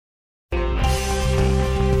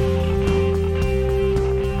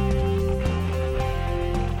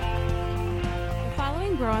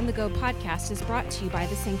On the Go podcast is brought to you by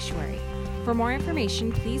The Sanctuary. For more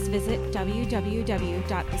information, please visit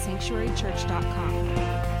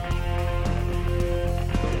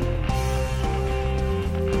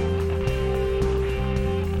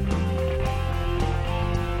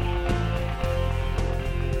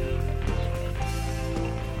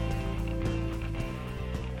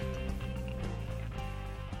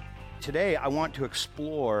Today, I want to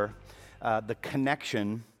explore the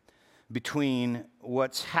connection between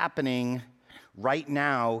what's happening right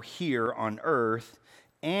now here on earth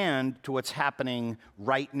and to what's happening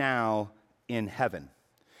right now in heaven.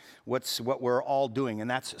 What we're all doing,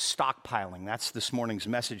 and that's stockpiling. That's this morning's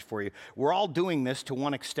message for you. We're all doing this to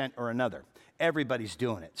one extent or another. Everybody's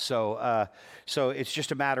doing it. So it's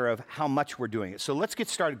just a matter of how much we're doing it. So let's get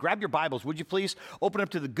started. Grab your Bibles, would you please? Open up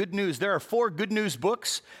to the Good News. There are 4 Good News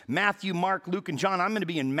books: Matthew, Mark, Luke, and John. I'm going to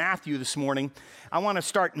be in Matthew this morning. I want to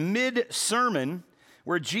start mid-sermon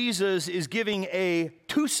where Jesus is giving a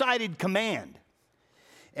two-sided command.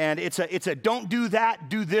 And it's a don't do that,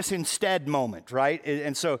 do this instead moment, right?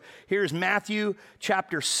 And so here's Matthew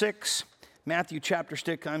chapter 6. Matthew chapter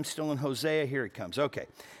 6, I'm still in Hosea, here it comes. Okay,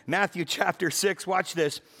 Matthew chapter 6, watch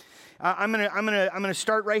this. I'm gonna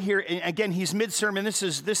start right here. And again, he's mid-sermon. This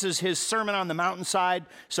is his sermon on the mountainside.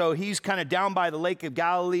 So he's kind of down by the Lake of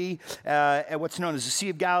Galilee, at what's known as the Sea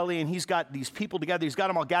of Galilee, and he's got these people together. He's got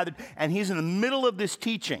them all gathered, and he's in the middle of this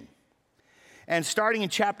teaching. And starting in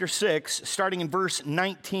chapter 6, starting in verse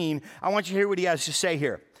 19, I want you to hear what he has to say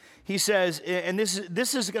here. He says, and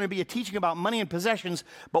this is going to be a teaching about money and possessions,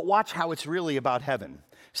 but watch how it's really about heaven.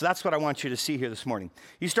 So that's what I want you to see here this morning.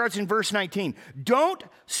 He starts in verse 19. Don't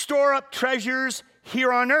store up treasures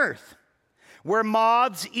here on earth, where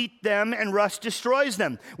moths eat them and rust destroys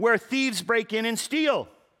them, where thieves break in and steal.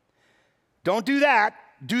 Don't do that.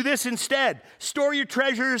 Do this instead. Store your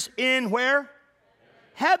treasures in where?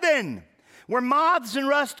 Heaven. Where moths and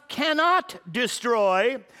rust cannot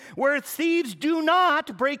destroy, where thieves do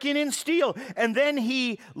not break in and steal. And then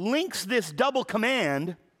he links this double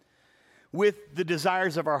command with the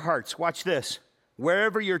desires of our hearts. Watch this.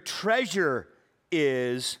 Wherever your treasure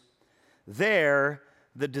is, there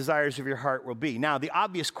the desires of your heart will be. Now, the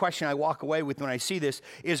obvious question I walk away with when I see this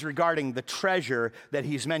is regarding the treasure that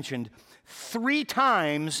he's mentioned 3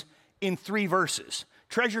 times in 3 verses.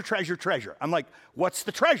 Treasure, treasure, treasure. I'm like, what's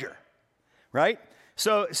the treasure? Right?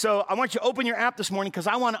 So I want you to open your app this morning because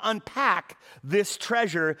I want to unpack this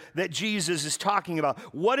treasure that Jesus is talking about.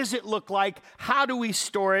 What does it look like? How do we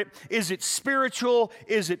store it? Is it spiritual?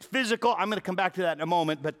 Is it physical? I'm going to come back to that in a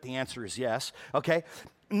moment, but the answer is yes. Okay?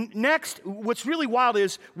 Next, what's really wild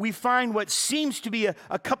is we find what seems to be a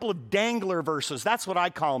couple of dangler verses. That's what I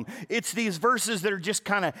call them. It's these verses that are just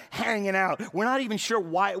kind of hanging out. We're not even sure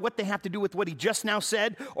what they have to do with what he just now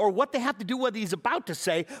said or what they have to do with what he's about to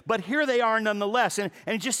say, but here they are nonetheless. And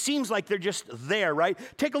it just seems like they're just there, right?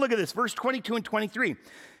 Take a look at this, verse 22 and 23.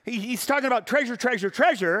 He's talking about treasure, treasure,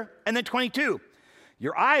 treasure, and then 22.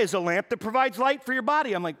 Your eye is a lamp that provides light for your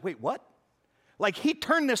body. I'm like, wait, what? Like he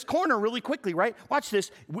turned this corner really quickly, right? Watch this.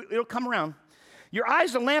 It'll come around. Your eye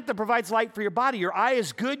is a lamp that provides light for your body. Your eye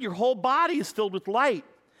is good. Your whole body is filled with light.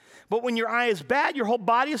 But when your eye is bad, your whole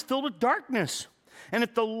body is filled with darkness. And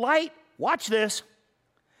if the light, watch this,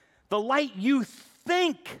 the light you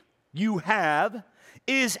think you have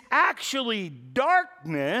is actually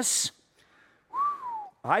darkness,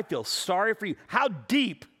 I feel sorry for you. How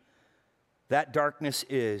deep that darkness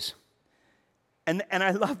is. And I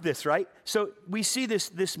love this, right? So we see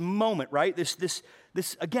this moment, right? This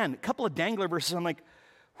again, a couple of dangler verses. I'm like,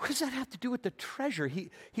 what does that have to do with the treasure? He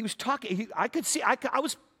was talking. I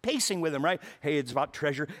was pacing with him, right? Hey, it's about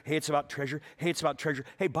treasure. Hey, it's about treasure. Hey, it's about treasure.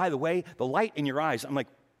 Hey, by the way, the light in your eyes. I'm like,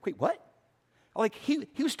 wait, what? Like he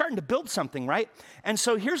was starting to build something, right? And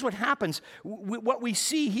so here's what happens. What we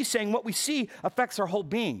see, he's saying, what we see affects our whole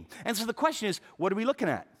being. And so the question is, what are we looking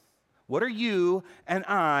at? What are you and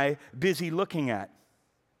I busy looking at?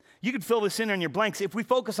 You could fill this in on your blanks. If we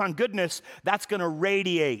focus on goodness, that's going to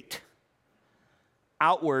radiate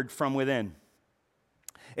outward from within.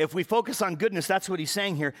 If we focus on goodness, that's what he's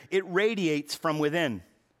saying here, it radiates from within. In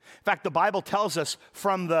fact, the Bible tells us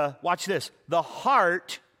from watch this, the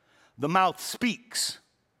heart, the mouth speaks.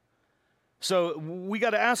 So we got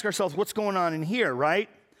to ask ourselves, what's going on in here, right?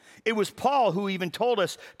 It was Paul who even told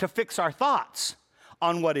us to fix our thoughts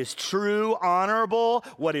on what is true, honorable,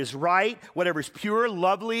 what is right, whatever is pure,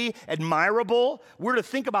 lovely, admirable. We're to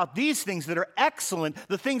think about these things that are excellent,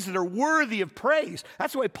 the things that are worthy of praise.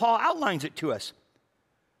 That's the way Paul outlines it to us.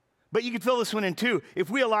 But you can fill this one in too. If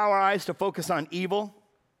we allow our eyes to focus on evil,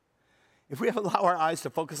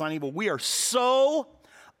 we are so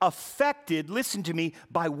affected, listen to me,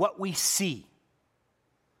 by what we see.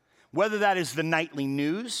 Whether that is the nightly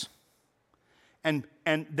news, and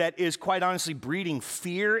that is quite honestly breeding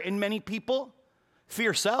fear in many people.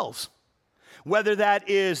 Fear sells. Whether that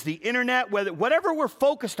is the internet, whatever we're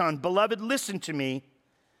focused on, beloved, listen to me.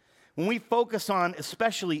 When we focus on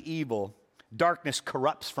especially evil, darkness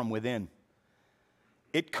corrupts from within.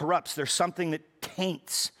 It corrupts. There's something that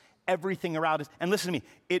taints everything around us. And listen to me,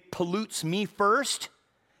 it pollutes me first,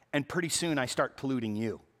 and pretty soon I start polluting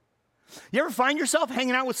you. You ever find yourself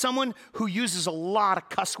hanging out with someone who uses a lot of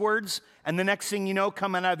cuss words, and the next thing you know,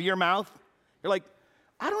 coming out of your mouth, you're like,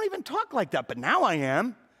 I don't even talk like that, but now I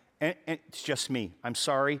am. And it's just me. I'm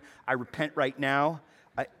sorry. I repent right now.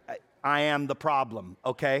 I am the problem,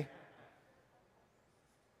 okay?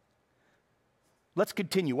 Let's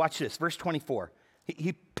continue. Watch this. Verse 24.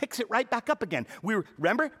 He picks it right back up again.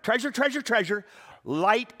 Remember, treasure, treasure, treasure,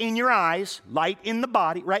 light in your eyes, light in the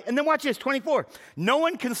body, right? And then watch this, 24. No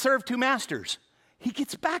one can serve two masters. He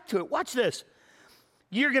gets back to it. Watch this.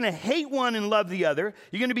 You're going to hate one and love the other.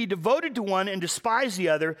 You're going to be devoted to one and despise the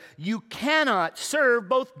other. You cannot serve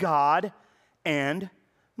both God and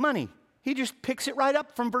money. He just picks it right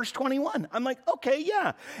up from verse 21. I'm like, okay,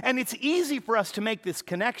 yeah. And it's easy for us to make this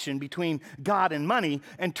connection between God and money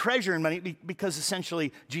and treasure and money because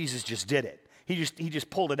essentially Jesus just did it. He just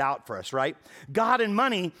pulled it out for us, right? God and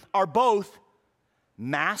money are both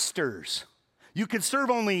masters. You can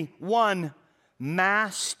serve only one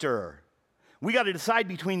master. We got to decide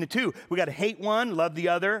between the two. We got to hate one, love the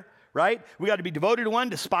other, right? We got to be devoted to one,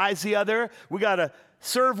 despise the other. We got to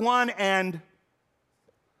serve one and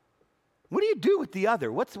what do you do with the other?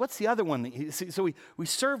 What's the other one? So we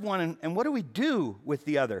serve one, and what do we do with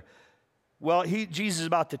the other? Well, Jesus is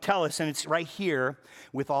about to tell us, and it's right here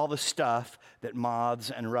with all the stuff that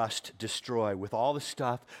moths and rust destroy, with all the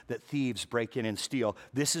stuff that thieves break in and steal.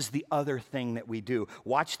 This is the other thing that we do.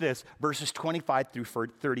 Watch this, verses 25 through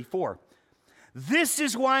 34. This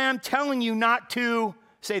is why I'm telling you not to,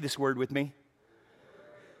 say this word with me.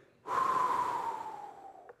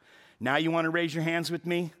 Now you want to raise your hands with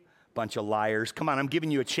me? Bunch of liars. Come on, I'm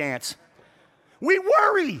giving you a chance. We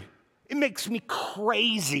worry. It makes me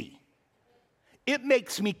crazy. It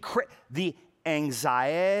makes me the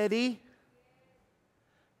anxiety.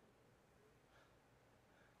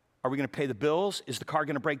 Are we going to pay the bills? Is the car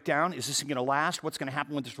going to break down? Is this going to last? What's going to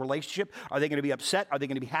happen with this relationship? Are they going to be upset? Are they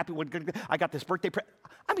going to be happy? I got this birthday present.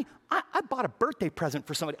 I bought a birthday present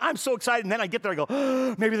for somebody. I'm so excited, and then I get there, I go,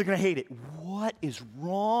 oh, maybe they're going to hate it. What is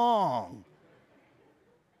wrong?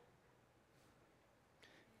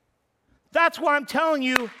 That's why I'm telling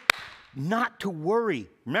you not to worry.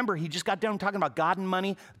 Remember, he just got done talking about God and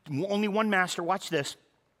money. Only one master. Watch this.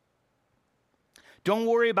 Don't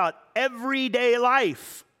worry about everyday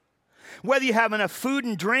life. Whether you have enough food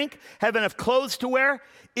and drink, have enough clothes to wear,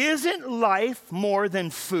 isn't life more than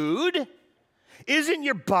food? Isn't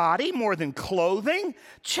your body more than clothing?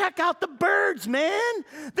 Check out the birds, man.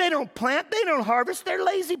 They don't plant, they don't harvest, they're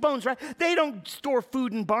lazy bones, right? They don't store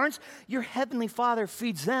food in barns. Your heavenly Father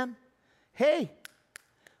feeds them. Hey,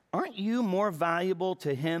 aren't you more valuable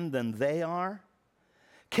to him than they are?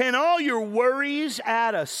 Can all your worries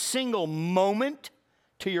add a single moment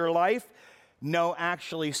to your life? No,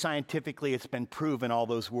 actually, scientifically, it's been proven all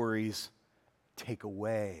those worries take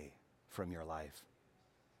away from your life.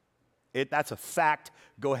 That's a fact.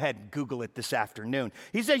 Go ahead and Google it this afternoon.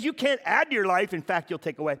 He says you can't add to your life. In fact, you'll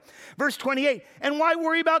take away. Verse 28, and why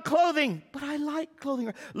worry about clothing? But I like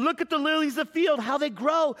clothing. Look at the lilies of the field, how they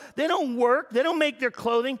grow. They don't work. They don't make their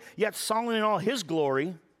clothing. Yet Solomon in all his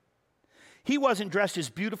glory, he wasn't dressed as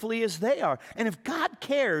beautifully as they are. And if God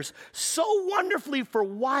cares so wonderfully for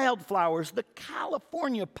wildflowers, the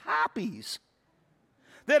California poppies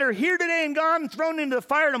that are here today and gone and thrown into the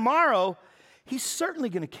fire tomorrow, he's certainly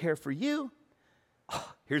going to care for you.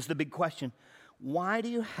 Oh, here's the big question. Why do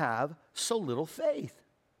you have so little faith?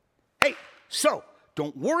 Hey, so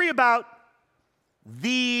don't worry about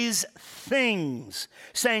these things.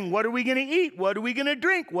 Saying, what are we going to eat? What are we going to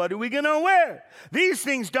drink? What are we going to wear? These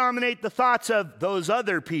things dominate the thoughts of those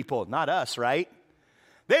other people, not us, right?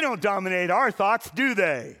 They don't dominate our thoughts, do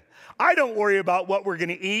they? I don't worry about what we're going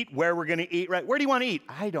to eat, where we're going to eat, right? Where do you want to eat?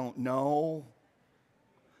 I don't know.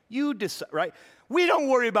 You decide, right? We don't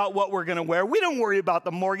worry about what we're going to wear. We don't worry about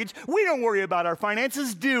the mortgage. We don't worry about our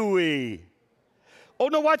finances, do we? Oh,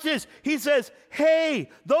 no, watch this. He says, hey,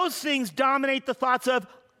 those things dominate the thoughts of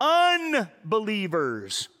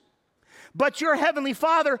unbelievers. But your heavenly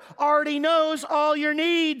Father already knows all your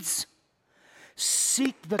needs.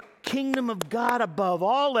 Seek the kingdom of God above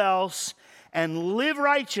all else and live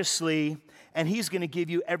righteously, and he's going to give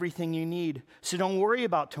you everything you need. So don't worry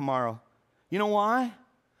about tomorrow. You know why?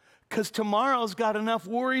 Because tomorrow's got enough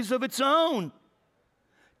worries of its own.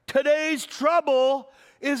 Today's trouble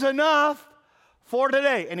is enough for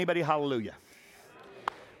today. Anybody hallelujah?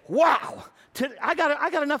 Wow. I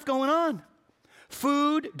got enough going on.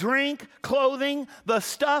 Food, drink, clothing, the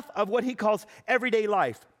stuff of what he calls everyday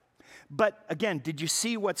life. But again, did you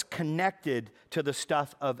see what's connected to the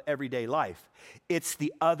stuff of everyday life? It's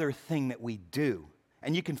the other thing that we do.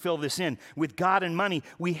 And you can fill this in. With God and money,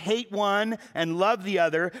 we hate one and love the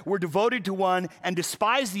other. We're devoted to one and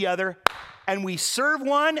despise the other. And we serve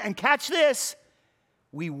one and catch this,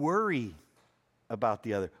 we worry about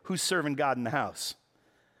the other. Who's serving God in the house?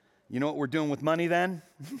 You know what we're doing with money then?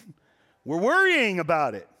 We're worrying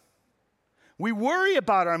about it. We worry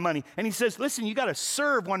about our money. And he says, listen, you got to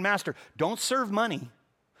serve one master. Don't serve money.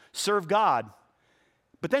 Serve God.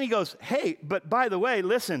 But then he goes, hey, but by the way,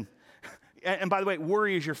 listen. And by the way,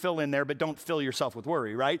 worry is your fill in there, but don't fill yourself with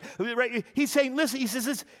worry, right? He's saying, listen, he says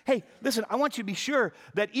this, hey, listen, I want you to be sure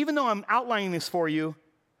that even though I'm outlining this for you,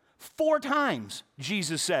 4 times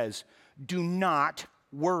Jesus says, do not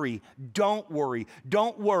worry. Don't worry.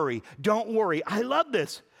 Don't worry. Don't worry. I love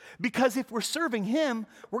this because if we're serving him,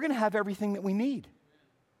 we're going to have everything that we need.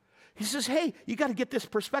 He says, hey, you got to get this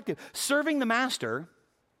perspective. Serving the master,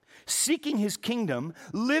 seeking his kingdom,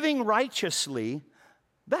 living righteously,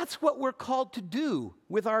 that's what we're called to do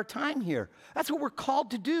with our time here. That's what we're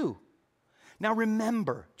called to do. Now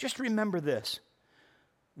remember, just remember this.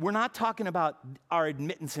 We're not talking about our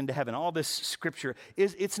admittance into heaven. All this scripture,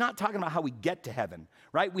 it's not talking about how we get to heaven,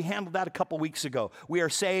 right? We handled that a couple weeks ago. We are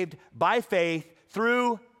saved by faith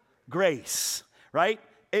through grace, right?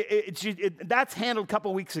 That's handled a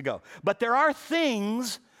couple weeks ago. But there are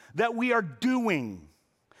things that we are doing.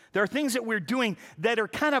 There are things that we're doing that are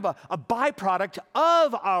kind of a byproduct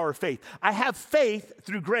of our faith. I have faith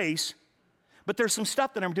through grace, but there's some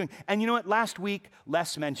stuff that I'm doing. And you know what? Last week,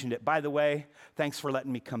 Les mentioned it. By the way, thanks for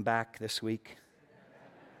letting me come back this week.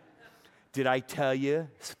 Did I tell you,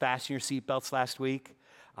 fasten your seatbelts last week?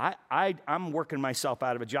 I'm working myself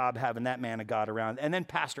out of a job having that man of God around. And then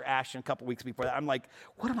Pastor Ashton a couple weeks before that, I'm like,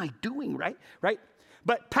 what am I doing, right?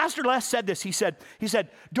 But Pastor Les said this. He said,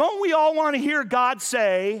 don't we all want to hear God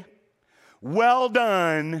say, well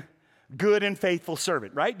done, good and faithful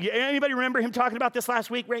servant, right? Anybody remember him talking about this last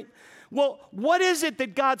week, right? Well, what is it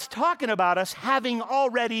that God's talking about us having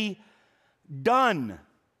already done?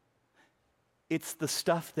 It's the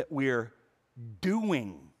stuff that we're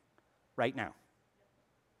doing right now.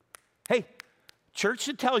 Hey, church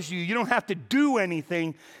that tells you you don't have to do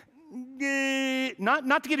anything,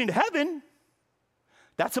 not to get into heaven.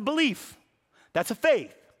 That's a belief. That's a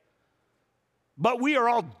faith. But we are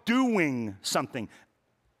all doing something.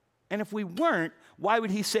 And if we weren't, why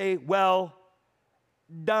would he say, well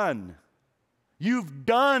done? You've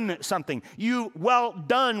done something. You well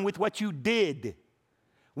done with what you did.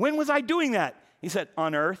 When was I doing that? He said,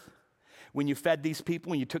 on earth, when you fed these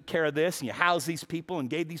people and you took care of this and you housed these people and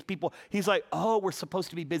gave these people. He's like, oh, we're supposed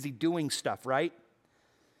to be busy doing stuff, right?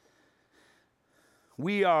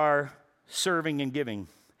 We are serving and giving.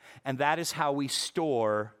 And that is how we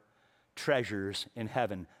store treasures in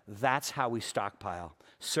heaven. That's how we stockpile,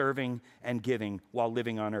 serving and giving while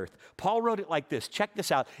living on earth. Paul wrote it like this. Check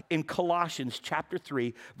this out in Colossians chapter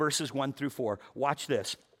 3, verses 1 through 4. Watch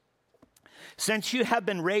this. Since you have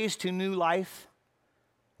been raised to new life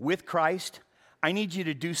with Christ, I need you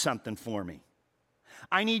to do something for me.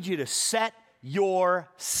 I need you to set your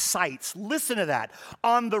sights, listen to that,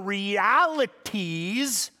 on the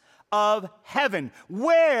realities of heaven,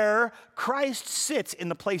 where Christ sits in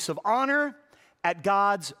the place of honor at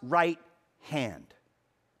God's right hand.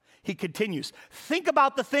 He continues, think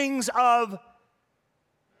about the things of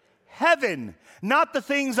heaven, not the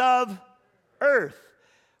things of earth.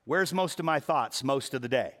 Where's most of my thoughts most of the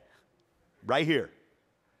day? Right here.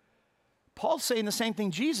 Paul's saying the same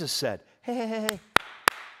thing Jesus said. Hey.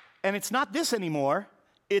 And it's not this anymore,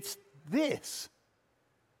 it's this.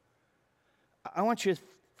 I want you to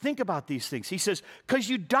think about these things. He says, because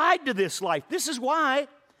you died to this life. This is why.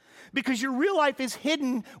 Because your real life is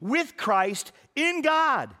hidden with Christ in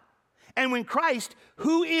God. And when Christ,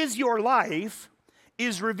 who is your life,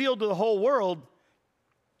 is revealed to the whole world,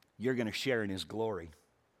 you're going to share in his glory.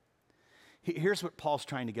 Here's what Paul's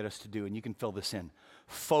trying to get us to do, and you can fill this in.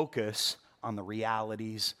 Focus on the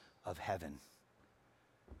realities of heaven.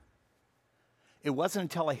 It wasn't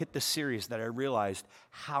until I hit this series that I realized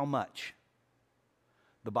how much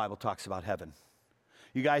the Bible talks about heaven.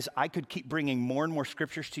 You guys, I could keep bringing more and more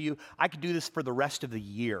scriptures to you. I could do this for the rest of the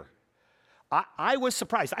year. I was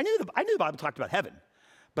surprised. I knew the Bible talked about heaven,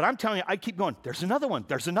 But I'm telling you, I keep going, there's another one,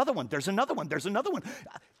 there's another one, there's another one, there's another one.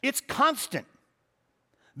 It's constant.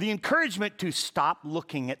 The encouragement to stop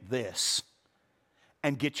looking at this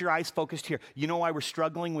and get your eyes focused here. You know why we're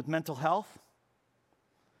struggling with mental health?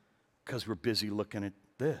 Because we're busy looking at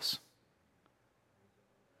this.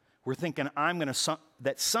 We're thinking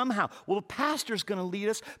that somehow, well, the pastor's going to lead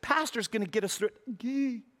us. Pastor's going to get us through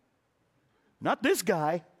it. Not this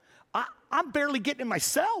guy. I'm barely getting it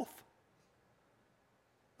myself.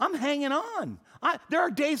 I'm hanging on. There are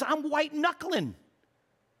days I'm white knuckling.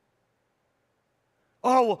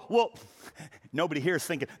 Oh, well, nobody here is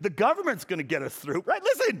thinking the government's going to get us through, right?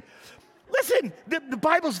 Listen, the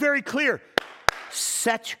Bible's very clear.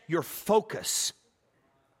 Set your focus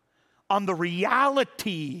on the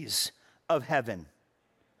realities of heaven.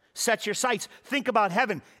 Set your sights. Think about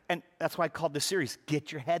heaven. And that's why I called this series,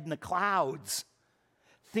 Get Your Head in the Clouds.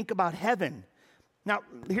 Think about heaven. Now,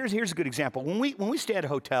 here's a good example. When we stay at a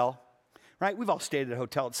hotel, right? We've all stayed at a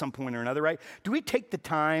hotel at some point or another, right? Do we take the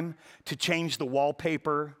time to change the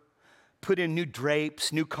wallpaper, put in new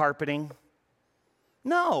drapes, new carpeting?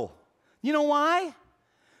 No. You know why?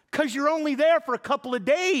 Because you're only there for a couple of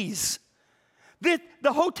days. The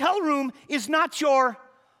hotel room is not your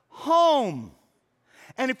home.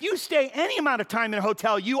 And if you stay any amount of time in a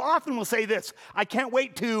hotel, you often will say this, I can't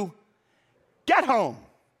wait to get home.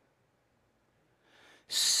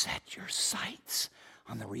 Set your sights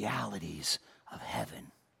on the realities of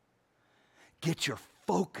heaven. Get your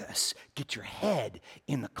focus, get your head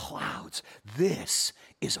in the clouds. This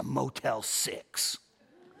is a Motel 6.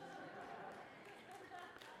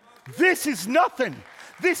 This is nothing.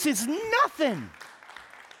 This is nothing.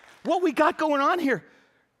 What we got going on here,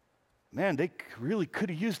 man, they really could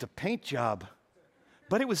have used a paint job.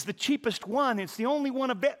 But it was the cheapest one. It's the only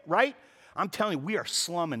one a bit, right? I'm telling you, we are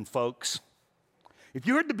slumming, folks. If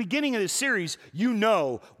you heard the beginning of this series, you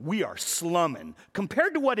know we are slumming.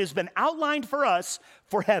 Compared to what has been outlined for us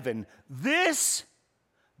for heaven, this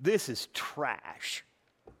is trash.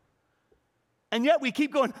 And yet we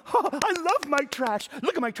keep going, oh, I love my trash.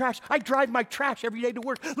 Look at my trash. I drive my trash every day to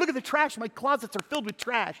work. Look at the trash. My closets are filled with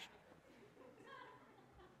trash.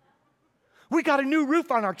 We got a new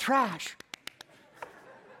roof on our trash.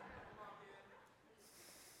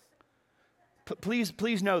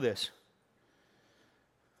 Please know this.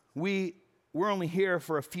 We're only here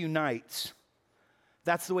for a few nights.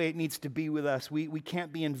 That's the way it needs to be with us. We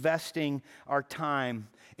can't be investing our time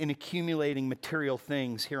in accumulating material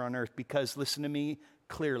things here on earth because, listen to me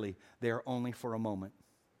clearly, they are only for a moment.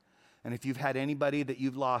 And if you've had anybody that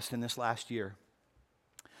you've lost in this last year,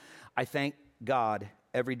 I thank God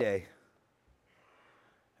every day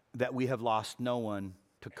that we have lost no one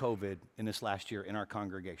to COVID in this last year in our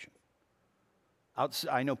congregation.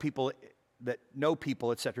 I know people that know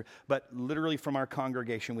people, etc. But literally from our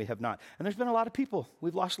congregation, we have not. And there's been a lot of people.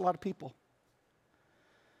 We've lost a lot of people.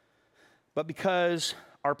 But because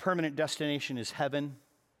our permanent destination is heaven,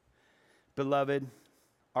 beloved,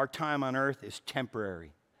 our time on earth is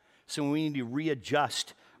temporary. So we need to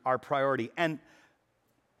readjust our priority. And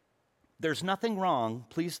there's nothing wrong,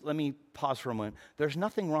 please let me pause for a moment. There's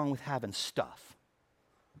nothing wrong with having stuff.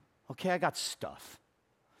 Okay, I got stuff.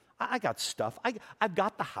 I got stuff. I've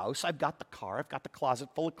got the house. I've got the car. I've got the closet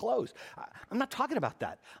full of clothes. I'm not talking about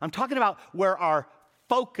that. I'm talking about where our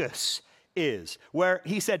focus is, where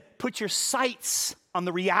he said, put your sights on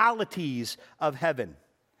the realities of heaven.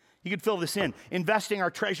 You could fill this in. Investing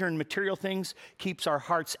our treasure in material things keeps our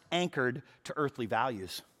hearts anchored to earthly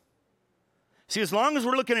values. See, as long as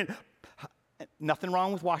we're looking at, nothing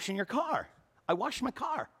wrong with washing your car. I wash my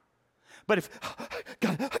car. But if,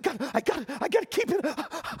 I got to keep it.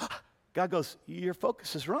 God goes, your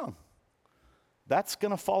focus is wrong. That's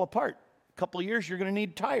going to fall apart. A couple of years, you're going to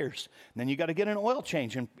need tires. And then you got to get an oil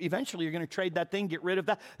change. And eventually, you're going to trade that thing, get rid of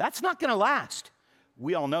that. That's not going to last.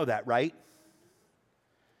 We all know that, right?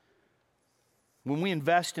 When we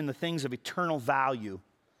invest in the things of eternal value,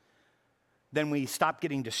 then we stop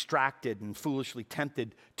getting distracted and foolishly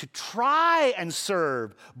tempted to try and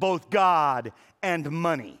serve both God and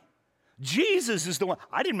money. Jesus is the one.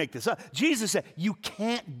 I didn't make this up. Jesus said, you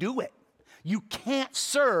can't do it. You can't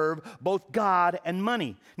serve both God and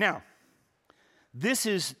money. Now, this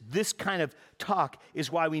kind of talk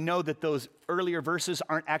is why we know that those earlier verses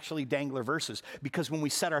aren't actually dangler verses. Because when we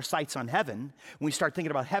set our sights on heaven, when we start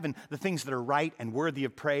thinking about heaven, the things that are right and worthy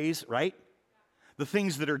of praise, right? The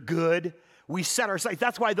things that are good, we set our sights.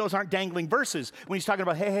 That's why those aren't dangling verses. When he's talking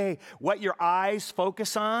about, hey, what your eyes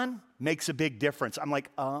focus on makes a big difference. I'm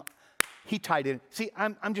like, he tied in. See,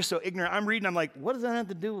 I'm just so ignorant. I'm reading, I'm like, what does that have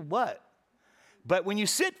to do with what? But when you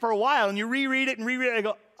sit for a while and you reread it, I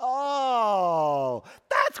go, oh,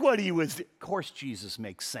 That's what he was. Of course, Jesus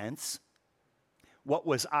makes sense. What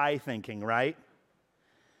was I thinking, right?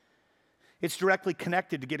 It's directly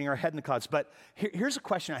connected to getting our head in the clouds. But here's a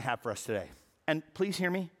question I have for us today. And please hear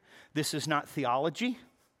me. This is not theology.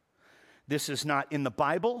 This is not in the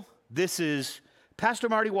Bible. This is Pastor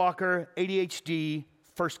Marty Walker, ADHD,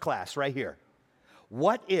 first class, right here.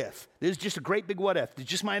 What if, this is just a great big what if, it's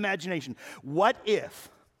just my imagination. What if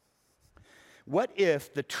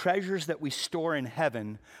the treasures that we store in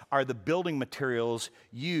heaven are the building materials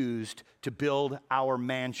used to build our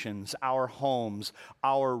mansions, our homes,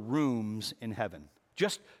 our rooms in heaven?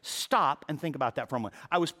 Just stop and think about that for a moment.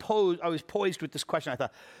 I was poised with this question. I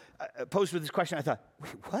thought,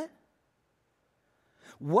 wait, what?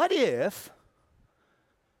 What if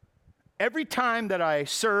every time that I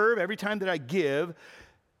serve, every time that I give,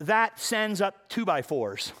 that sends up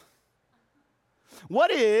 2x4s?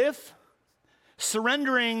 What if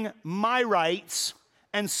surrendering my rights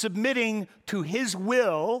and submitting to his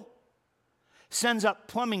will sends up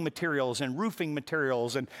plumbing materials and roofing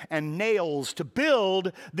materials and nails to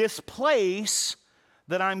build this place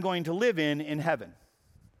that I'm going to live in heaven?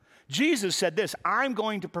 Jesus said this, I'm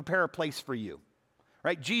going to prepare a place for you.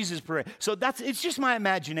 Right? Jesus prepared. So it's just my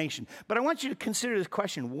imagination. But I want you to consider this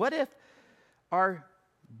question. What if our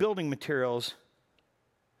building materials,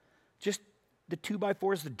 just the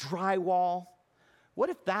 2x4s, the drywall, what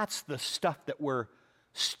if that's the stuff that we're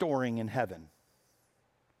storing in heaven?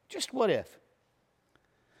 Just what if?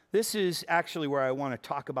 This is actually where I want to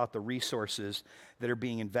talk about the resources that are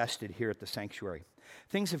being invested here at the sanctuary.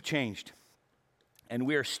 Things have changed, and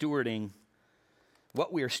we are stewarding.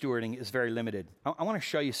 What we are stewarding is very limited. I want to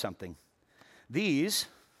show you something. These,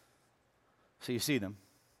 so you see them,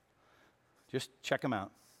 just check them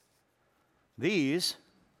out. These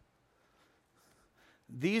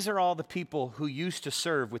are all the people who used to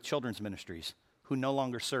serve with children's ministries, who no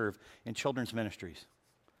longer serve in children's ministries.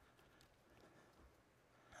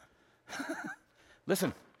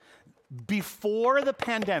 Listen, before the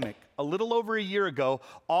pandemic, a little over a year ago,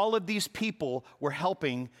 all of these people were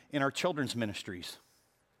helping in our children's ministries.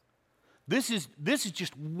 This is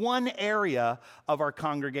just one area of our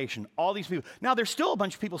congregation. All these people. Now, there's still a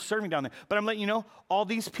bunch of people serving down there, but I'm letting you know, all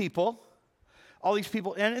these people,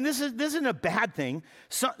 and this isn't a bad thing.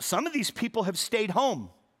 Some of these people have stayed home.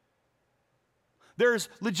 There's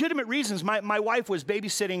legitimate reasons. My wife was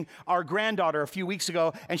babysitting our granddaughter a few weeks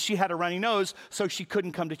ago, and she had a runny nose, so she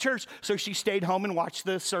couldn't come to church, so she stayed home and watched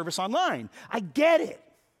the service online. I get it.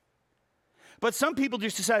 But some people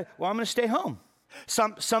just decide, well, I'm going to stay home.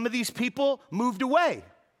 Some of these people moved away.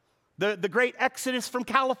 The great exodus from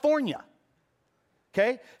California.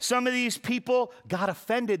 Okay? Some of these people got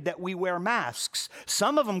offended that we wear masks.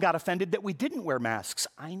 Some of them got offended that we didn't wear masks.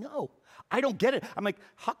 I know. I don't get it. I'm like,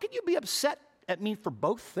 how can you be upset at me for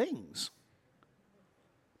both things?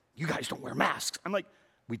 You guys don't wear masks. I'm like,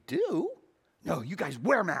 we do? No, you guys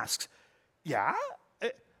wear masks. Yeah?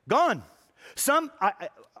 Gone.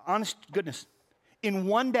 Honest goodness, in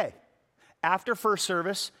one day, after first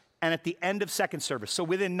service and at the end of second service, so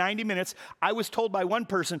within 90 minutes, I was told by one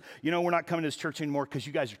person, we're not coming to this church anymore because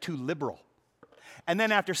you guys are too liberal. And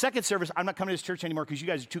then after second service, I'm not coming to this church anymore because you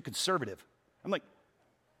guys are too conservative. I'm like,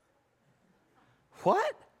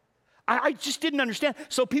 what? I just didn't understand.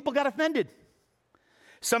 So people got offended.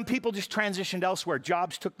 Some people just transitioned elsewhere.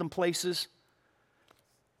 Jobs took them places.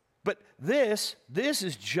 But this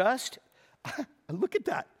is just, look at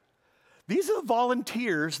that. These are the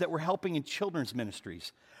volunteers that were helping in children's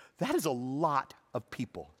ministries. That is a lot of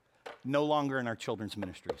people no longer in our children's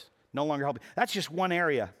ministries. No longer helping. That's just one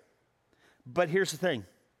area. But here's the thing.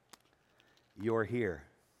 You're here.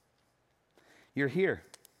 You're here.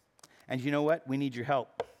 And you know what? We need your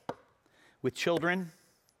help. With children,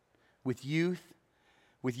 with youth,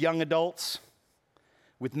 with young adults,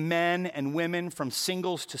 with men and women from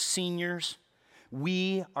singles to seniors.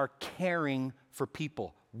 We are caring for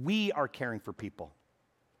people. We are caring for people.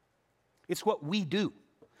 It's what we do.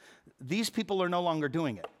 These people are no longer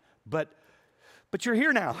doing it. But you're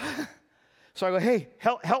here now. So I go, hey,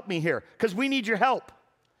 help me here, because we need your help.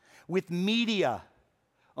 With media.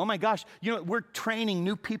 Oh my gosh, we're training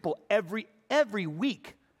new people every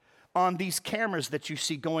week on these cameras that you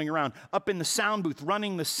see going around, up in the sound booth,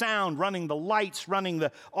 running the sound, running the lights, running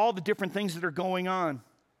all the different things that are going on.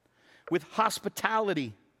 With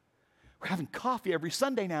hospitality. We're having coffee every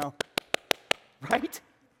Sunday now, right?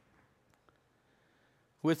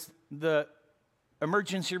 With the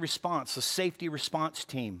emergency response, the safety response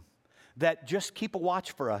team that just keep a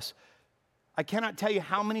watch for us. I cannot tell you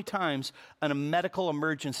how many times a medical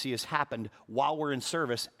emergency has happened while we're in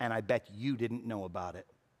service, and I bet you didn't know about it.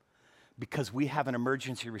 because we have an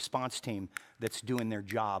emergency response team that's doing their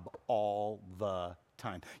job all the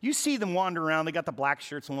time. You see them wander around, they got the black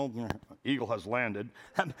shirts and little eagle has landed.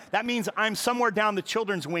 That means I'm somewhere down the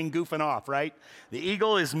children's wing goofing off, right? The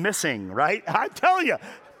eagle is missing, right? I'm telling you.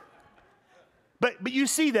 But you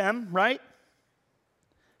see them, right?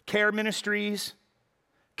 Care ministries,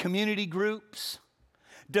 community groups,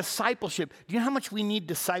 discipleship. Do you know how much we need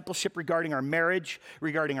discipleship regarding our marriage,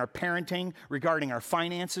 regarding our parenting, regarding our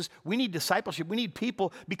finances? We need discipleship. We need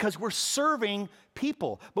people because we're serving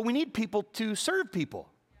people, but we need people to serve people.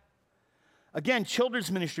 Again, children's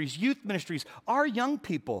ministries, youth ministries, our young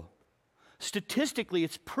people. Statistically,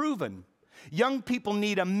 it's proven. Young people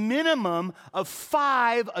need a minimum of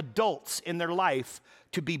 5 adults in their life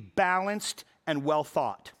to be balanced and well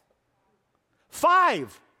thought.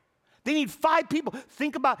 5. They need 5 people.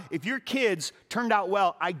 Think about if your kids turned out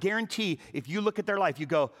well, I guarantee if you look at their life, you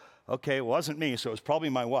go, okay, it wasn't me, so it's probably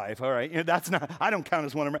my wife. All right, that's not, I don't count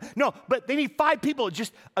as one of them. No, but they need 5 people,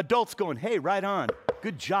 just adults going, hey, right on.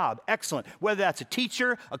 Good job, excellent. Whether that's a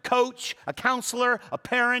teacher, a coach, a counselor, a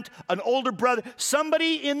parent, an older brother,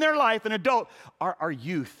 somebody in their life, an adult. Our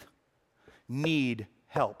youth need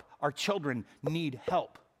help. Our children need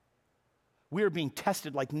help. We are being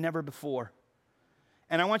tested like never before.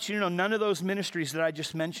 And I want you to know, none of those ministries that I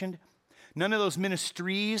just mentioned, none of those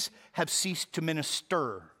ministries have ceased to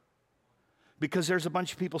minister because there's a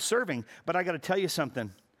bunch of people serving. But I got to tell you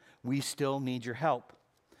something. We still need your help.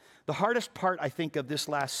 The hardest part, I think, of this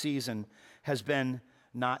last season has been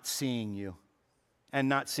not seeing you and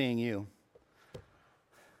not seeing you.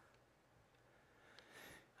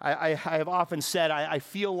 I have often said I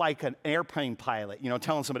feel like an airplane pilot,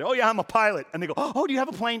 telling somebody, oh, yeah, I'm a pilot. And they go, oh, do you have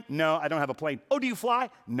a plane? No, I don't have a plane. Oh, do you fly?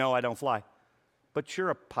 No, I don't fly. But you're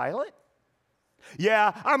a pilot?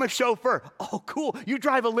 Yeah, I'm a chauffeur. Oh, cool. You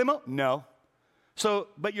drive a limo? No.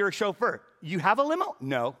 But you're a chauffeur. You have a limo?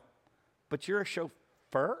 No. But you're a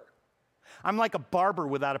chauffeur? I'm like a barber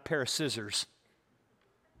without a pair of scissors.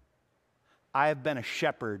 I have been a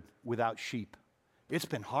shepherd without sheep. It's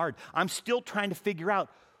been hard. I'm still trying to figure out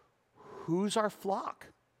who's our flock.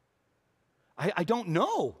 I don't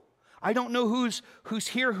know. I don't know who's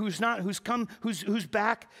here, who's not, who's come, who's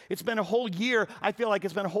back. It's been a whole year. I feel like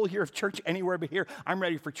it's been a whole year of church anywhere but here. I'm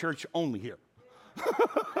ready for church only here.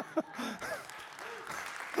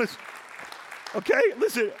 Okay,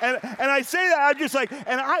 listen, and I say that, I'm just like,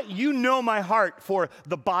 you know my heart for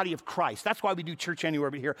the body of Christ. That's why we do church anywhere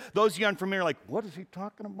but here. Those of you unfamiliar are like, what is he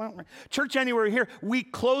talking about? Church anywhere here, we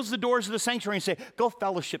close the doors of the sanctuary and say, go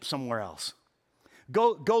fellowship somewhere else.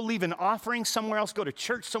 Go leave an offering somewhere else. Go to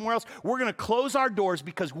church somewhere else. We're going to close our doors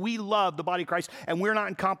because we love the body of Christ and we're not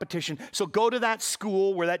in competition. So go to that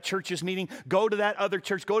school where that church is meeting. Go to that other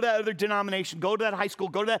church. Go to that other denomination. Go to that high school.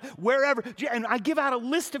 Go to that wherever. And I give out a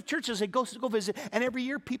list of churches. I go visit. And every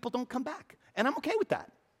year people don't come back. And I'm okay with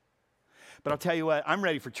that. But I'll tell you what, I'm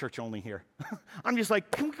ready for church only here. I'm just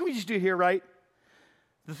like, can we just do it here, right?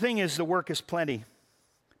 The thing is, the work is plenty,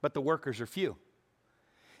 but the workers are few.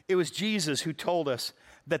 It was Jesus who told us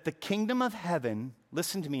that the kingdom of heaven,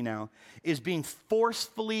 listen to me now, is being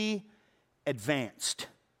forcefully advanced.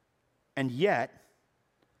 And yet,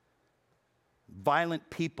 violent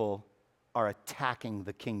people are attacking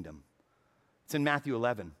the kingdom. It's in Matthew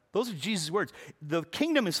 11. Those are Jesus' words. The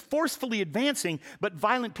kingdom is forcefully advancing, but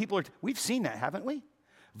violent people are, we've seen that, haven't we?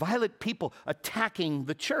 Violent people attacking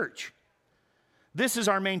the church. This is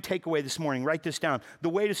our main takeaway this morning. Write this down. The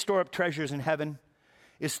way to store up treasures in heaven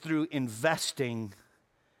is through investing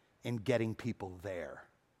in getting people there.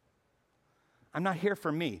 I'm not here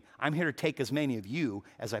for me. I'm here to take as many of you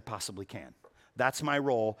as I possibly can. That's my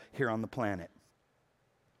role here on the planet.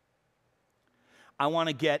 I want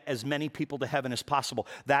to get as many people to heaven as possible.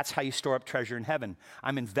 That's how you store up treasure in heaven.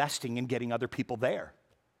 I'm investing in getting other people there.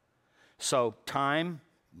 So time,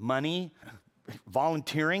 money,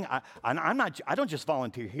 volunteering. I don't just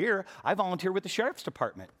volunteer here. I volunteer with the sheriff's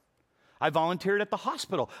department. I volunteered at the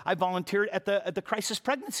hospital. I volunteered at the crisis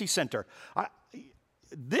pregnancy center.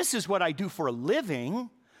 This is what I do for a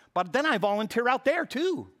living, but then I volunteer out there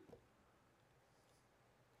too.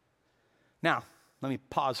 Now, let me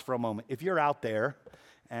pause for a moment. If you're out there,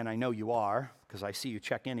 and I know you are, because I see you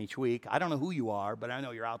check in each week. I don't know who you are, but I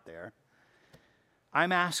know you're out there.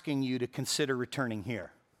 I'm asking you to consider returning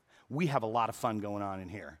here. We have a lot of fun going on in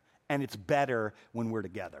here, and it's better when we're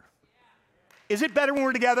together. Is it better when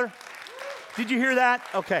we're together? Did you hear that?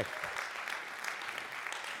 Okay.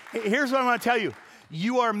 Here's what I want to tell you.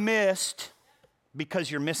 You are missed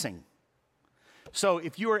because you're missing. So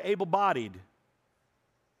if you are able-bodied,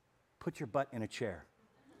 put your butt in a chair.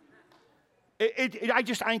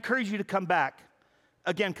 I encourage you to come back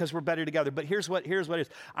again, because we're better together. But here's what it is.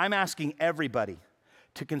 I'm asking everybody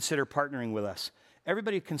to consider partnering with us.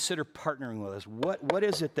 Everybody consider partnering with us. What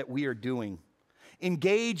is it that we are doing?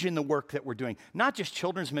 Engage in the work that we're doing. Not just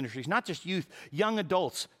children's ministries, not just youth, young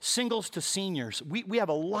adults, singles to seniors. We have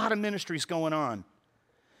a lot of ministries going on.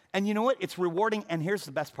 And you know what? It's rewarding. And here's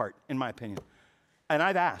the best part, in my opinion. And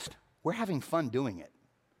I've asked, we're having fun doing it.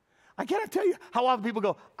 I cannot tell you how often people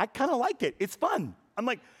go, I kind of like it. It's fun. I'm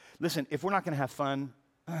like, listen, if we're not going to have fun,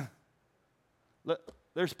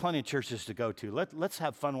 there's plenty of churches to go to. Let's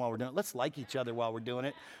have fun while we're doing it. Let's like each other while we're doing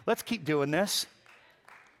it. Let's keep doing this.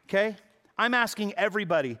 Okay? I'm asking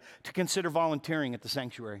everybody to consider volunteering at the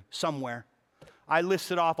sanctuary somewhere. I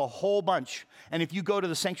listed off a whole bunch. And if you go to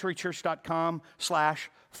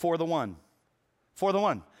thesanctuarychurch.com/for the one,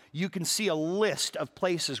 you can see a list of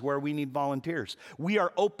places where we need volunteers. We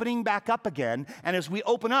are opening back up again. And as we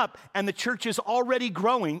open up and the church is already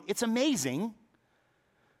growing, it's amazing.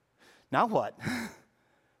 Now what?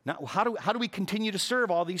 Now, how do we continue to serve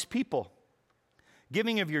all these people?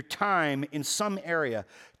 Giving of your time in some area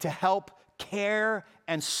to help care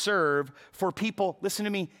and serve for people, listen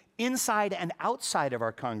to me, inside and outside of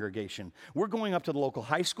our congregation. We're going up to the local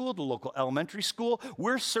high school, the local elementary school.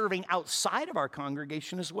 We're serving outside of our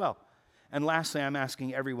congregation as well. And lastly, I'm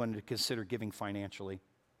asking everyone to consider giving financially.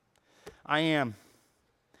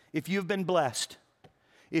 If you've been blessed,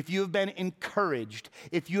 if you have been encouraged,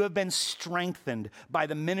 if you have been strengthened by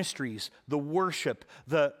the ministries, the worship,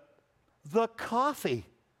 the coffee.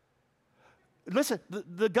 Listen,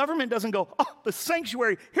 the government doesn't go, oh, the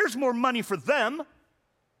sanctuary, here's more money for them.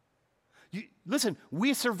 Listen,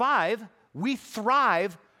 we survive, we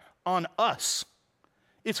thrive on us.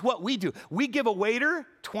 It's what we do. We give a waiter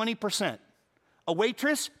 20%. A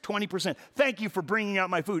waitress, 20%. Thank you for bringing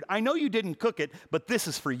out my food. I know you didn't cook it, but this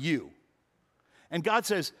is for you. And God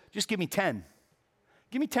says, just give me 10.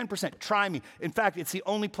 Give me 10%. Try me. In fact, it's the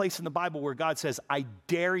only place in the Bible where God says, I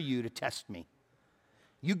dare you to test me.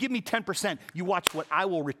 You give me 10%, you watch what I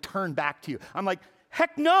will return back to you. I'm like,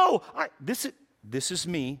 heck no. This is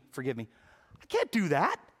me. Forgive me. I can't do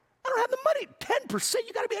that. I don't have the money. 10%,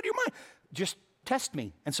 you got to be out of your mind. Just test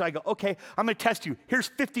me. And so I go, okay, I'm going to test you.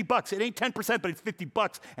 Here's $50. It ain't 10%, but it's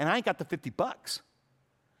 $50. And I ain't got the $50.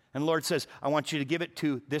 And the Lord says, I want you to give it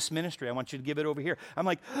to this ministry. I want you to give it over here. I'm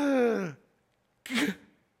like, and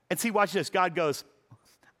see, watch this. God goes,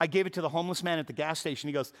 I gave it to the homeless man at the gas station.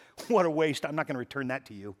 He goes, what a waste. I'm not going to return that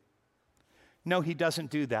to you. No, he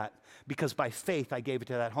doesn't do that because by faith I gave it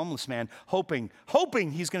to that homeless man, hoping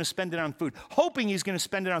he's going to spend it on food, hoping he's going to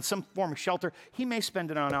spend it on some form of shelter. He may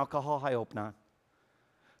spend it on alcohol. I hope not.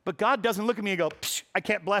 But God doesn't look at me and go, I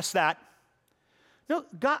can't bless that. No,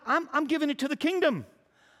 God, I'm giving it to the kingdom.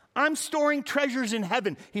 I'm storing treasures in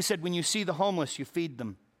heaven. He said, when you see the homeless, you feed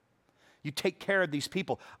them. You take care of these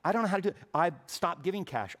people. I don't know how to do it. I stopped giving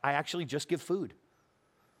cash. I actually just give food.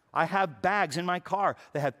 I have bags in my car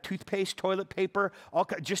that have toothpaste, toilet paper,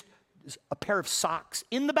 just a pair of socks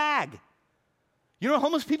in the bag. You know what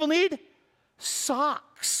homeless people need?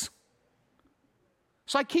 Socks.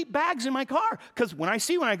 So I keep bags in my car because when I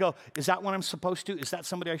go, is that what I'm supposed to? Is that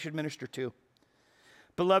somebody I should minister to?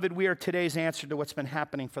 Beloved, we are today's answer to what's been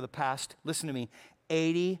happening for the past, listen to me,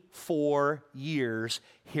 84 years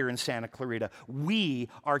here in Santa Clarita. We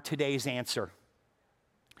are today's answer.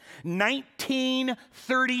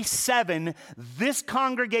 1937, this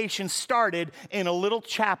congregation started in a little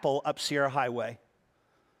chapel up Sierra Highway.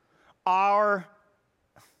 Our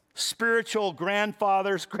spiritual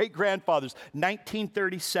grandfathers, great-grandfathers,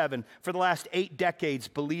 1937. For the last 8 decades,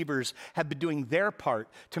 believers have been doing their part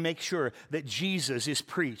to make sure that Jesus is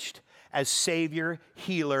preached as Savior,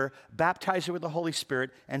 healer, baptizer with the Holy Spirit,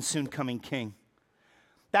 and soon-coming King.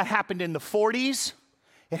 That happened in the 40s.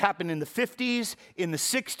 It happened in the 50s, in the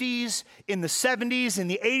 60s, in the 70s, in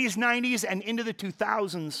the 80s, 90s, and into the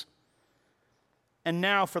 2000s. And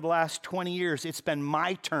now, for the last 20 years, it's been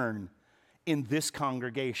my turn in this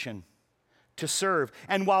congregation to serve.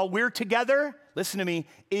 And while we're together, listen to me,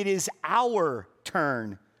 it is our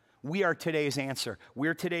turn. We are today's answer.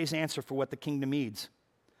 We're today's answer for what the kingdom needs.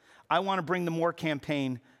 I want to bring the More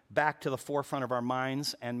campaign back to the forefront of our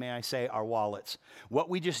minds and, may I say, our wallets. What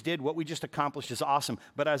we just did, what we just accomplished is awesome.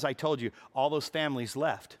 But as I told you, all those families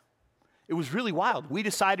left. It was really wild. We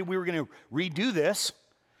decided we were going to redo this.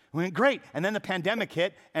 We went, great. And then the pandemic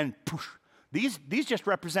hit and poof. These just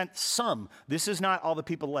represent some. This is not all the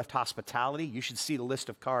people who left hospitality. You should see the list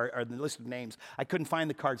of the list of names. I couldn't find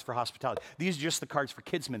the cards for hospitality. These are just the cards for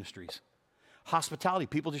kids ministries. Hospitality,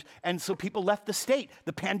 and so people left the state.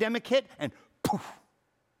 The pandemic hit and poof.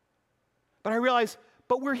 But I realized,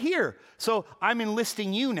 but we're here. So I'm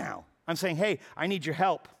enlisting you now. I'm saying, hey, I need your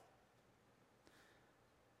help.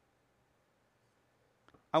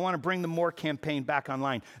 I want to bring the More campaign back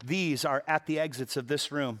online. These are at the exits of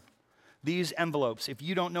this room. These envelopes. If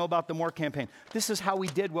you don't know about the More campaign, this is how we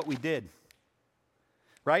did what we did.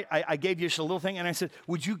 Right? I gave you just a little thing, and I said,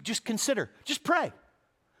 would you just consider, just pray.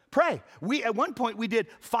 Pray. At one point, we did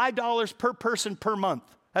 $5 per person per month.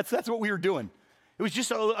 That's what we were doing. It was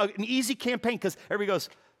just an easy campaign because everybody goes,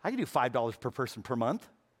 I can do $5 per person per month.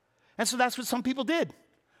 And so that's what some people did.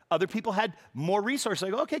 Other people had more resources.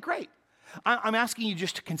 I go, okay, great. I'm asking you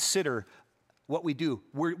just to consider what we do.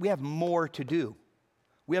 We have more to do.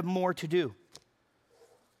 We have more to do.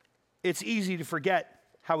 It's easy to forget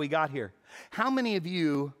how we got here. How many of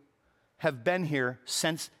you have been here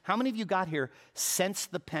how many of you got here since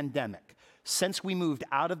the pandemic? Since we moved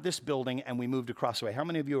out of this building and we moved across the way? How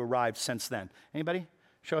many of you arrived since then? Anybody?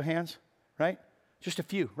 Show of hands, right? Just a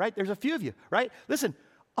few, right? There's a few of you, right? Listen,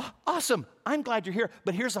 awesome. I'm glad you're here.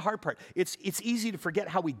 But here's the hard part. It's easy to forget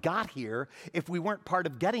how we got here if we weren't part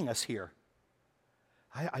of getting us here.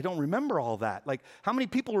 I don't remember all that. Like, how many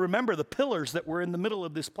people remember the pillars that were in the middle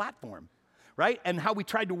of this platform, right? And how we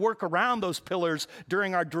tried to work around those pillars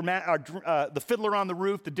during the Fiddler on the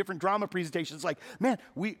Roof, the different drama presentations. Like, man,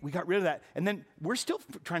 we got rid of that. And then we're still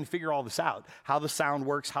trying to figure all this out. How the sound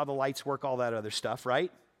works, how the lights work, all that other stuff,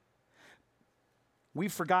 right?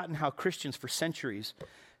 We've forgotten how Christians for centuries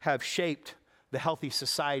have shaped the healthy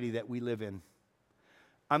society that we live in.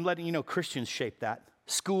 I'm letting you know Christians shape that.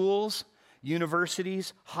 Schools,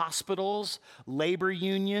 universities, hospitals, labor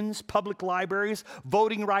unions, public libraries,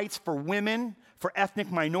 voting rights for women, for ethnic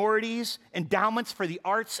minorities, endowments for the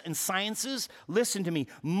arts and sciences. Listen to me,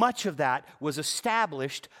 much of that was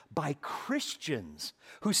established by Christians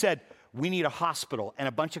who said, we need a hospital. And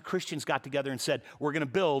a bunch of Christians got together and said, we're going to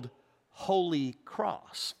build Holy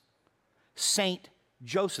Cross, St.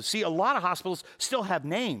 Joseph. See, a lot of hospitals still have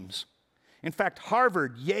names. In fact,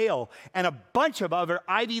 Harvard, Yale, and a bunch of other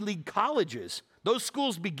Ivy League colleges, those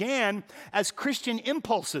schools began as Christian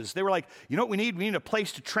impulses. They were like, you know what we need? We need a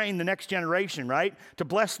place to train the next generation, right? To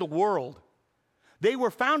bless the world. They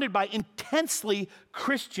were founded by intensely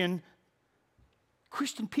Christian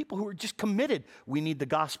people who were just committed. We need the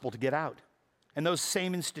gospel to get out. And those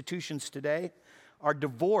same institutions today are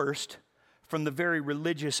divorced from the very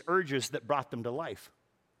religious urges that brought them to life.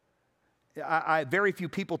 Very few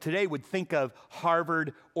people today would think of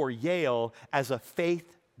Harvard or Yale as a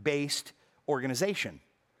faith-based organization.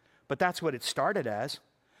 But that's what it started as.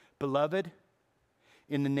 Beloved,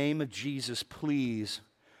 in the name of Jesus, please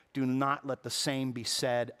do not let the same be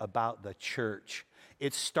said about the church.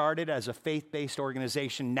 It started as a faith-based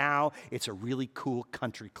organization. Now it's a really cool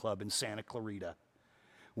country club in Santa Clarita.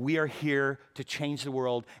 We are here to change the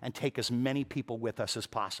world and take as many people with us as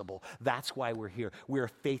possible. That's why we're here. We're a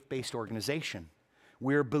faith-based organization.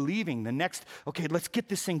 We're believing okay, let's get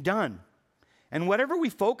this thing done. And whatever we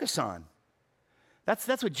focus on, that's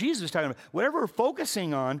what Jesus was talking about. Whatever we're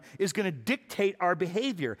focusing on is going to dictate our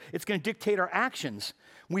behavior. It's going to dictate our actions.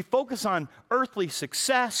 When we focus on earthly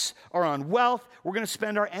success or on wealth, we're going to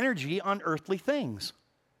spend our energy on earthly things.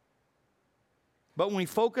 But when we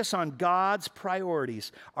focus on God's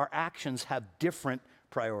priorities, our actions have different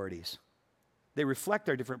priorities. They reflect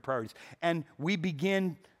our different priorities. And we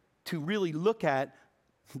begin to really look at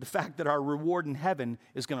the fact that our reward in heaven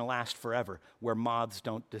is going to last forever, where moths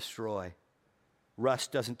don't destroy,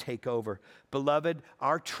 rust doesn't take over. Beloved,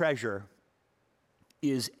 our treasure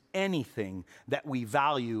is anything that we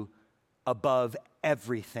value above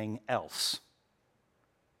everything else.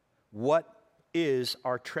 What is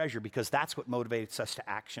our treasure? Because that's what motivates us to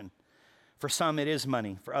action. For some, it is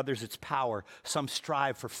money. For others, it's power. Some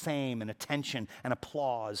strive for fame and attention and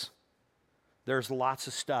applause. There's lots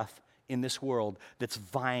of stuff in this world that's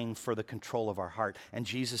vying for the control of our heart. And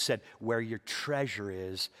Jesus said, where your treasure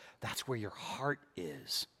is, that's where your heart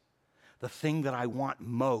is. The thing that I want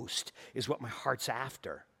most is what my heart's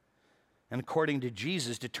after. And according to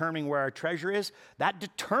Jesus, determining where our treasure is, that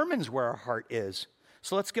determines where our heart is.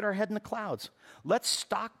 So let's get our head in the clouds. Let's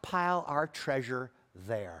stockpile our treasure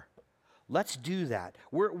there. Let's do that.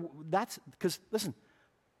 That's because, listen,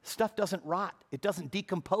 stuff doesn't rot. It doesn't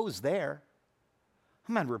decompose there.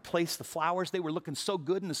 I'm going to replace the flowers. They were looking so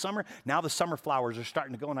good in the summer. Now the summer flowers are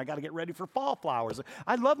starting to go, and I got to get ready for fall flowers.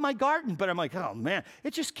 I love my garden, but I'm like, oh, man,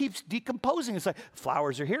 it just keeps decomposing. It's like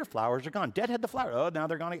flowers are here, flowers are gone. Deadhead the flower. Oh, now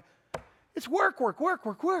they're gone. It's work.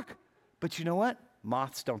 But you know what?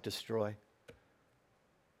 Moths don't destroy.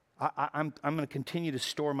 I'm going to continue to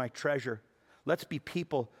store my treasure. Let's be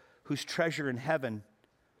people whose treasure in heaven,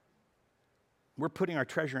 we're putting our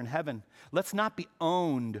treasure in heaven. Let's not be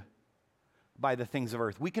owned by the things of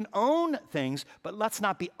earth. We can own things, but let's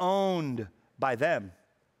not be owned by them.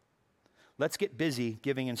 Let's get busy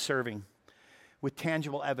giving and serving with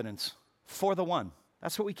tangible evidence for the one.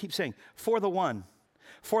 That's what we keep saying, for the one.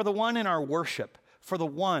 For the one in our worship, for the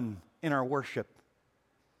one in our worship.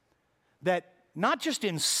 That not just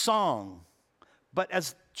in song, but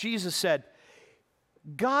as Jesus said,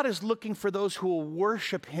 God is looking for those who will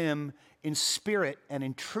worship him in spirit and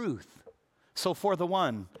in truth. So for the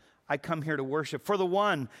one, I come here to worship. For the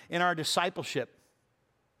one in our discipleship,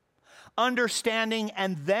 understanding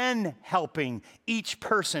and then helping each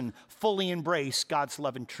person fully embrace God's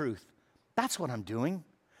love and truth. That's what I'm doing.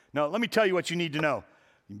 No, let me tell you what you need to know.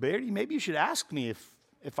 Maybe you should ask me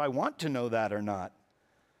if I want to know that or not.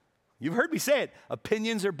 You've heard me say it.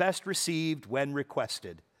 Opinions are best received when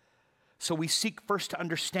requested. So we seek first to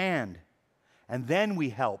understand, and then we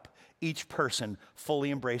help each person fully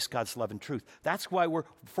embrace God's love and truth. That's why we're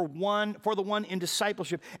for the one in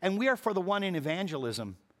discipleship, and we are for the one in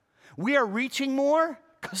evangelism. We are reaching more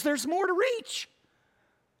because there's more to reach.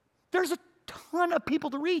 There's a ton of people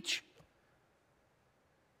to reach.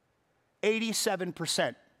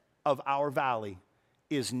 87% of our valley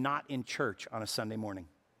is not in church on a Sunday morning.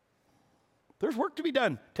 There's work to be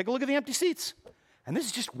done. Take a look at the empty seats. And this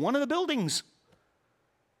is just one of the buildings.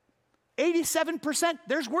 87%,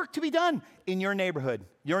 there's work to be done in your neighborhood,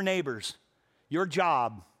 your neighbors, your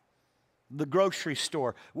job, the grocery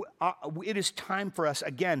store. It is time for us,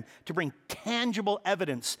 again, to bring tangible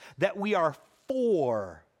evidence that we are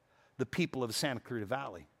for the people of the Santa Clarita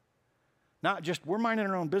Valley. Not just, we're minding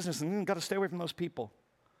our own business and we've got to stay away from those people.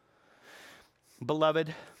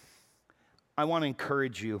 Beloved, I want to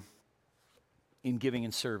encourage you in giving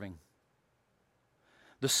and serving.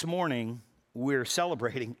 This morning, we're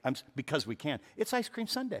celebrating, because we can. It's Ice Cream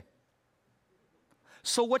Sunday.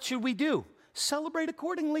 So what should we do? Celebrate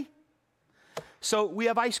accordingly. So we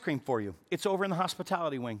have ice cream for you. It's over in the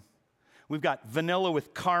hospitality wing. We've got vanilla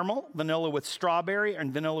with caramel, vanilla with strawberry,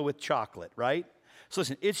 and vanilla with chocolate, right? So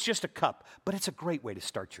listen, it's just a cup, but it's a great way to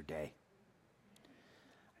start your day.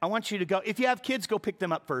 I want you to go, if you have kids, go pick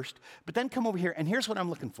them up first, but then come over here, and here's what I'm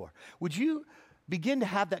looking for. Would you begin to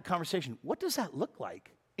have that conversation? What does that look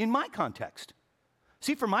like in my context?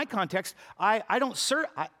 See, for my context, I don't serve,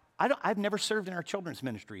 I've never served in our children's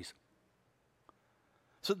ministries.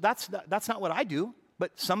 So that's not what I do,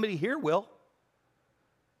 but somebody here will.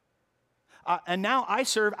 And now I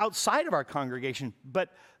serve outside of our congregation, but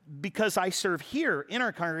because I serve here in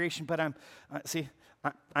our congregation, but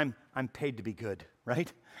I'm paid to be good,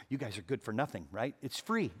 right? You guys are good for nothing, right? It's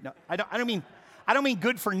free. No, I don't mean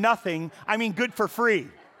good for nothing. I mean good for free.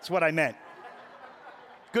 That's what I meant.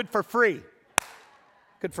 Good for free.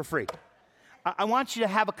 Good for free. I want you to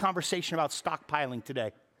have a conversation about stockpiling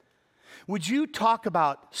today. Would you talk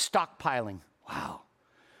about stockpiling? Wow.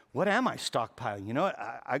 What am I stockpiling? You know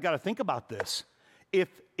what? I got to think about this. If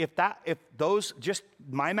those, just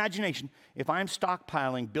my imagination, if I'm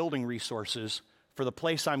stockpiling building resources for the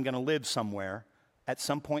place I'm going to live somewhere at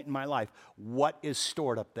some point in my life, what is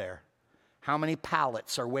stored up there? How many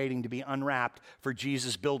pallets are waiting to be unwrapped for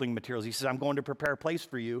Jesus' building materials? He says, I'm going to prepare a place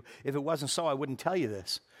for you. If it wasn't so, I wouldn't tell you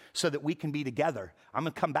this, so that we can be together. I'm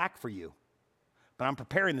going to come back for you. But I'm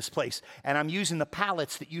preparing this place, and I'm using the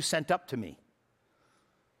pallets that you sent up to me.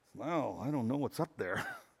 Well, I don't know what's up there.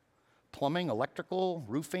 Plumbing, electrical,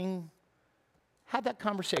 roofing. Have that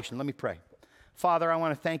conversation. Let me pray. Father, I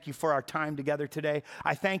want to thank you for our time together today.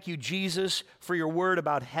 I thank you, Jesus, for your word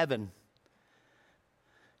about heaven.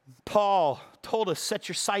 Paul told us, set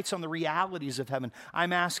your sights on the realities of heaven.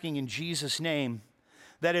 I'm asking in Jesus' name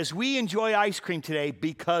that as we enjoy ice cream today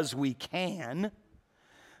because we can,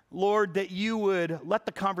 Lord, that you would let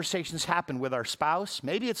the conversations happen with our spouse.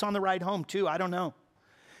 Maybe it's on the ride home too, I don't know.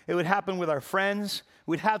 It would happen with our friends.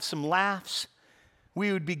 We'd have some laughs.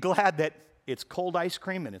 We would be glad that it's cold ice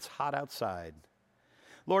cream and it's hot outside.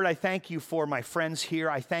 Lord, I thank you for my friends here.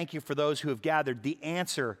 I thank you for those who have gathered the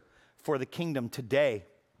answer for the kingdom today.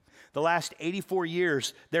 The last 84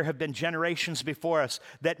 years, there have been generations before us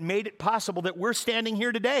that made it possible that we're standing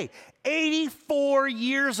here today. 84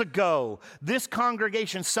 years ago, this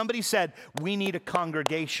congregation, somebody said, we need a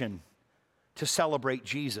congregation to celebrate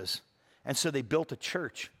Jesus. And so they built a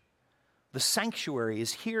church. The sanctuary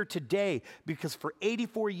is here today because for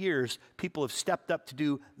 84 years, people have stepped up to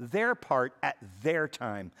do their part at their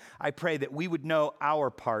time. I pray that we would know our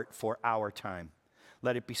part for our time.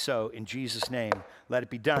 Let it be so in Jesus' name. Let it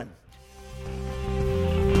be done.